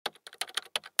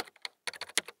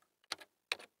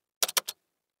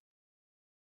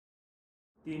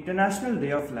The International Day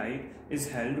of Light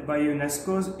is held by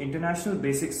UNESCO's International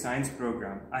Basic Science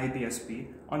Program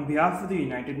 (IBSP) on behalf of the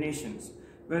United Nations,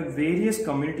 where various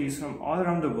communities from all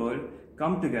around the world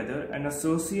come together and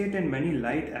associate in many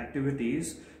light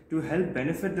activities to help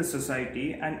benefit the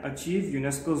society and achieve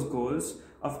UNESCO's goals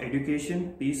of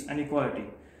education, peace and equality.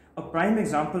 A prime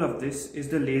example of this is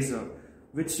the laser,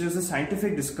 which is a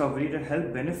scientific discovery that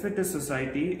helped benefit the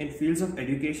society in fields of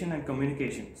education and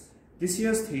communications. This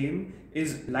year's theme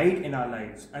is Light in Our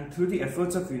Lives, and through the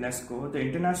efforts of UNESCO, the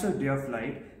International Day of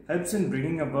Light helps in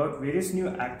bringing about various new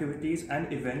activities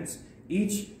and events,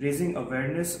 each raising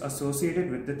awareness associated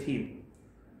with the theme.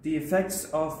 The effects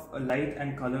of light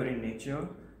and color in nature,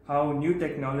 how new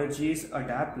technologies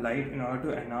adapt light in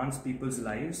order to enhance people's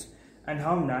lives, and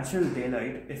how natural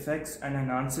daylight affects and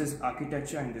enhances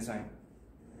architecture and design.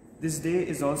 This day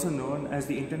is also known as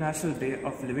the International Day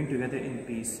of Living Together in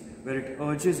Peace, where it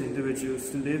urges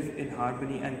individuals to live in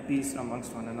harmony and peace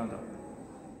amongst one another.